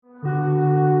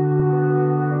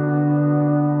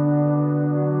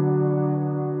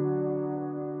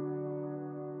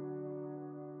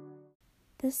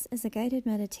This is a guided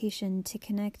meditation to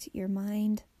connect your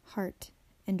mind, heart,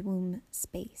 and womb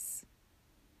space.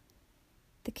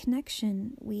 The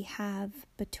connection we have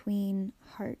between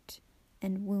heart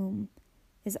and womb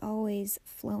is always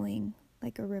flowing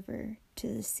like a river to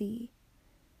the sea.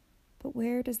 But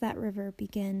where does that river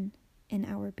begin in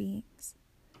our beings?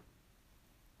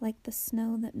 Like the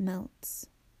snow that melts,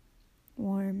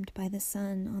 warmed by the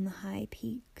sun on the high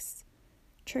peaks,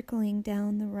 trickling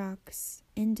down the rocks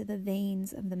into the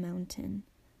veins of the mountain.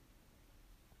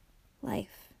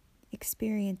 Life,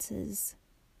 experiences,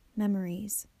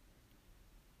 memories,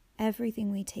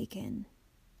 everything we take in,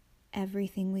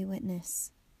 everything we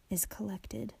witness is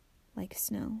collected like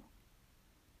snow.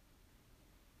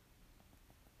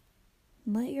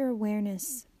 Let your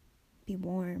awareness be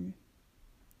warm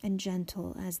and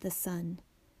gentle as the sun,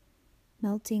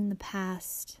 melting the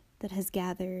past that has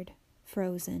gathered,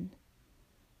 frozen,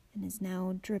 and is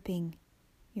now dripping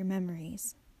your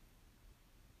memories.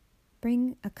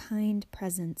 Bring a kind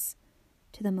presence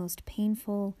to the most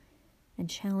painful and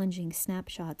challenging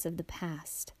snapshots of the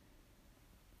past,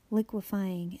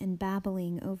 liquefying and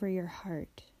babbling over your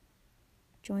heart,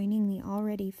 joining the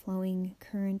already flowing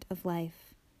current of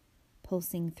life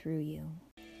pulsing through you.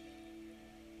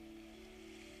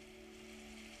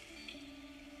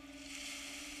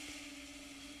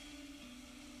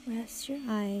 Rest your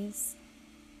eyes,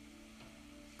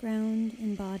 ground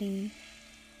in body.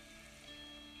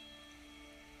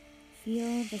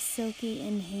 Feel the silky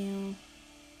inhale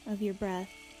of your breath,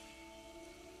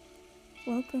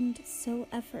 welcomed so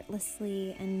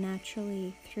effortlessly and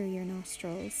naturally through your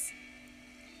nostrils,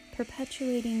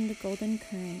 perpetuating the golden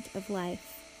current of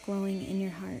life glowing in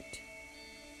your heart,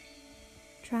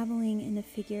 traveling in a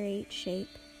figure 8 shape,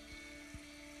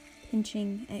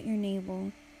 pinching at your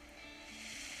navel,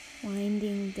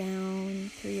 winding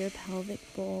down through your pelvic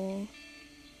bowl,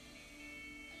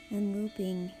 and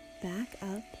looping back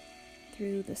up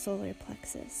through the solar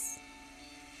plexus,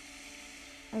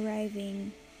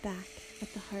 arriving back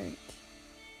at the heart,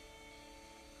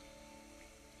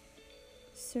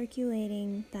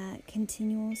 circulating that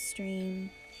continual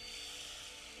stream,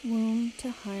 womb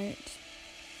to heart,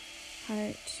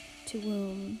 heart to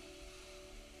womb.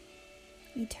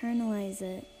 Eternalize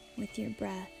it with your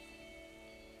breath,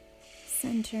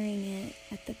 centering it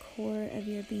at the core of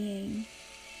your being,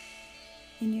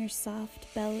 in your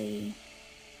soft belly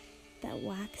that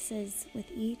waxes with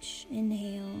each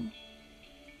inhale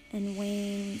and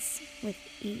wanes with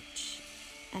each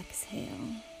exhale.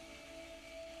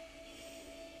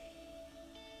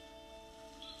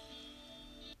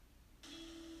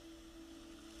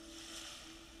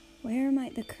 Where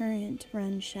might the current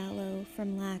run shallow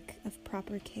from lack of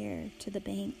proper care to the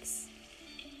banks?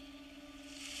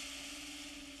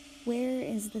 Where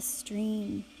is the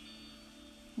stream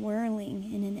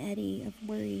whirling in an eddy of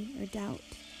worry or doubt?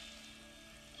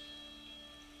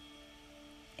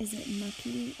 Is it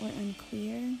mucky or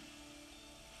unclear?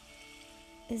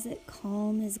 Is it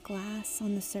calm as glass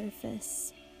on the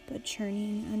surface, but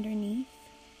churning underneath?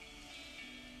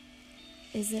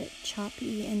 Is it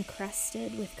choppy and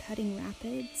crested with cutting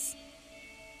rapids?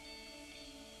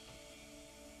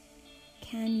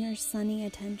 Can your sunny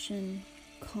attention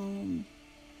calm,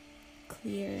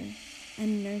 clear,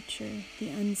 and nurture the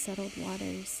unsettled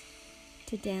waters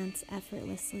to dance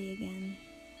effortlessly again?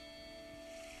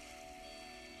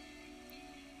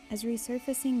 As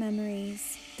resurfacing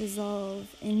memories dissolve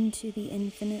into the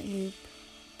infinite loop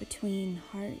between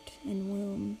heart and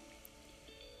womb,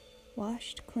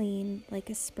 washed clean like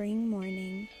a spring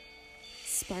morning,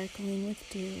 sparkling with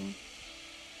dew,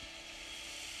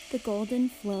 the golden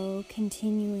flow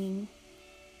continuing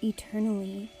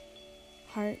eternally,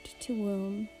 heart to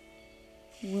womb,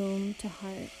 womb to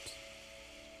heart.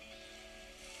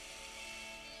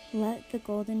 Let the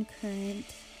golden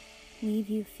current leave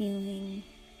you feeling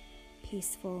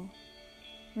peaceful,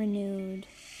 renewed,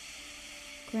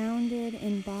 grounded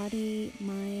in body,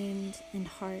 mind, and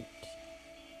heart,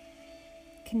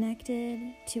 connected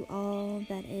to all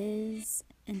that is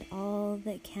and all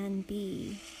that can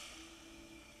be.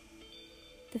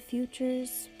 The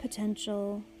future's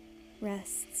potential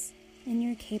rests in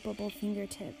your capable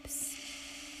fingertips.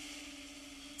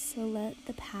 So let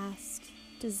the past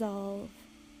dissolve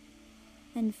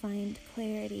and find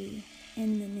clarity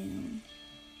in the new.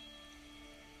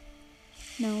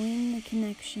 Knowing the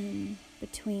connection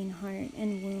between heart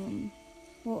and womb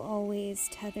will always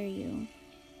tether you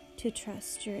to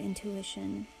trust your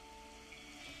intuition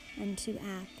and to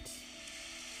act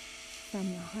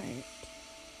from the heart.